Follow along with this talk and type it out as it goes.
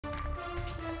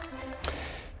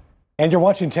And you're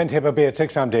watching 10 Tampa Bay at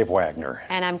 6. I'm Dave Wagner.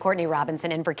 And I'm Courtney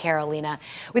Robinson in for Carolina.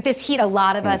 With this heat, a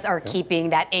lot of us are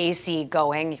keeping that AC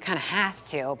going. You kind of have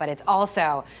to, but it's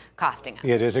also costing us.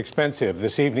 It is expensive.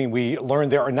 This evening, we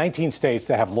learned there are 19 states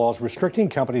that have laws restricting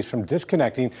companies from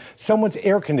disconnecting someone's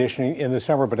air conditioning in the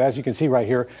summer. But as you can see right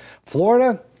here,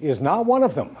 Florida is not one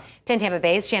of them. 10 Tampa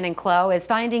Bay's Shannon Clow is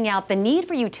finding out the need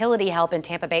for utility help in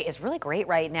Tampa Bay is really great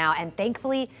right now. And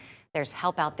thankfully, there's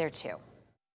help out there, too.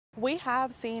 We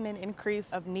have seen an increase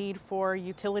of need for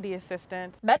utility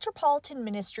assistance. Metropolitan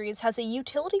Ministries has a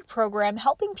utility program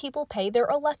helping people pay their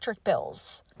electric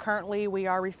bills. Currently, we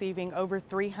are receiving over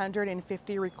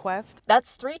 350 requests.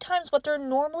 That's 3 times what they're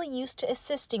normally used to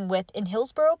assisting with in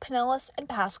Hillsborough, Pinellas, and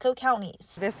Pasco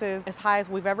counties. This is as high as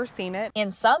we've ever seen it.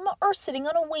 And some are sitting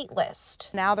on a wait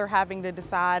list. Now they're having to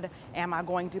decide, am I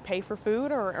going to pay for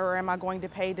food or am I going to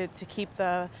pay to keep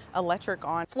the electric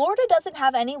on? Florida doesn't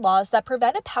have any laws that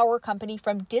prevent a power company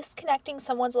from disconnecting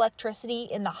someone's electricity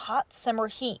in the hot summer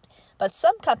heat. But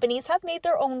some companies have made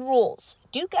their own rules.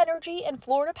 Duke Energy and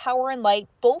Florida Power and Light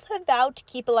both have vowed to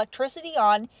keep electricity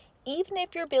on even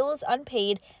if your bill is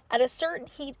unpaid at a certain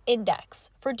heat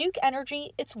index. For Duke Energy,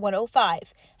 it's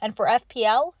 105, and for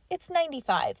FPL, it's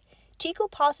 95. TECO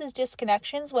pauses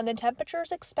disconnections when the temperature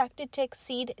is expected to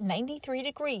exceed 93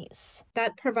 degrees.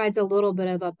 That provides a little bit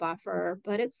of a buffer,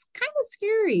 but it's kind of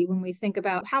scary when we think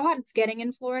about how hot it's getting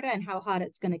in Florida and how hot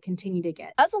it's going to continue to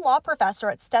get. As a law professor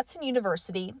at Stetson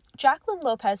University, Jacqueline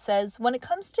Lopez says when it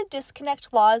comes to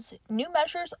disconnect laws, new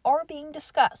measures are being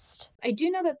discussed. I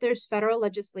do know that there's federal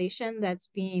legislation that's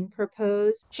being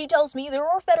proposed. She tells me there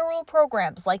are federal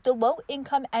programs like the Low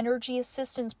Income Energy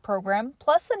Assistance Program,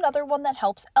 plus another one that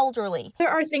helps elderly. There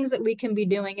are things that we can be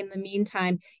doing in the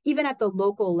meantime, even at the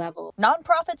local level.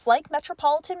 Nonprofits like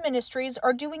Metropolitan Ministries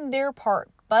are doing their part,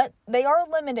 but they are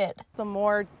limited. The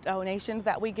more donations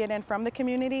that we get in from the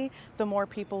community, the more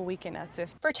people we can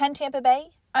assist. For 10 Tampa Bay,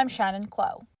 I'm Shannon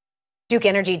Clow. Duke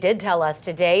Energy did tell us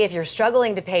today, if you're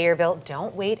struggling to pay your bill,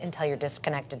 don't wait until you're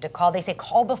disconnected to call. They say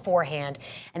call beforehand,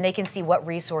 and they can see what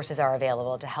resources are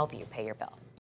available to help you pay your bill.